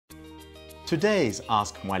Today's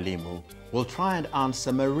Ask Mwalimu will try and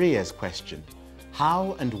answer Maria's question: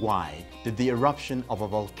 how and why did the eruption of a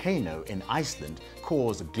volcano in Iceland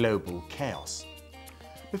cause global chaos?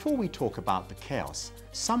 Before we talk about the chaos,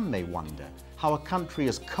 some may wonder how a country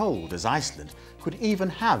as cold as Iceland could even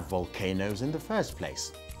have volcanoes in the first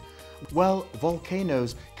place. Well,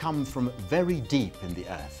 volcanoes come from very deep in the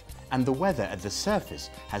earth, and the weather at the surface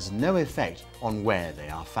has no effect on where they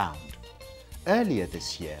are found. Earlier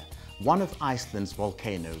this year, one of Iceland's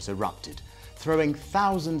volcanoes erupted, throwing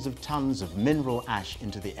thousands of tons of mineral ash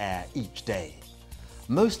into the air each day.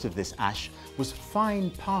 Most of this ash was fine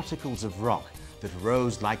particles of rock that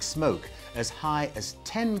rose like smoke as high as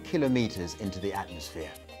 10 kilometers into the atmosphere.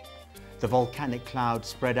 The volcanic cloud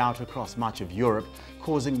spread out across much of Europe,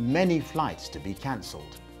 causing many flights to be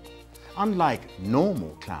cancelled. Unlike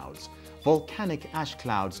normal clouds, volcanic ash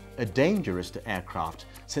clouds are dangerous to aircraft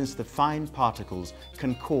since the fine particles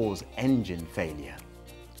can cause engine failure.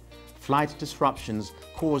 Flight disruptions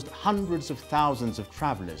caused hundreds of thousands of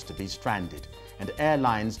travellers to be stranded, and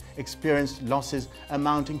airlines experienced losses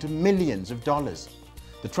amounting to millions of dollars.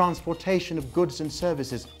 The transportation of goods and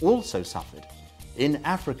services also suffered. In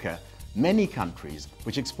Africa, many countries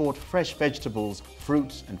which export fresh vegetables,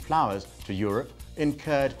 fruits and flowers to Europe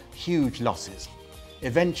incurred huge losses.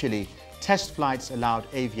 Eventually, test flights allowed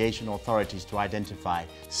aviation authorities to identify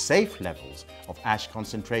safe levels of ash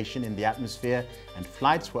concentration in the atmosphere, and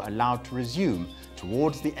flights were allowed to resume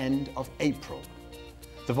towards the end of April.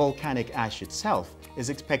 The volcanic ash itself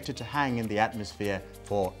is expected to hang in the atmosphere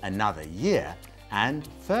for another year, and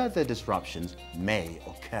further disruptions may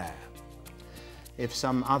occur. If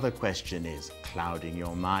some other question is clouding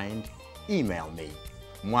your mind, email me,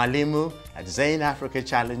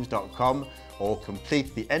 mwalimu@zaneafricachallenge.com, or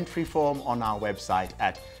complete the entry form on our website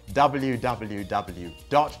at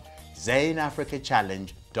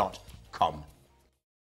www.zaneafricachallenge.com.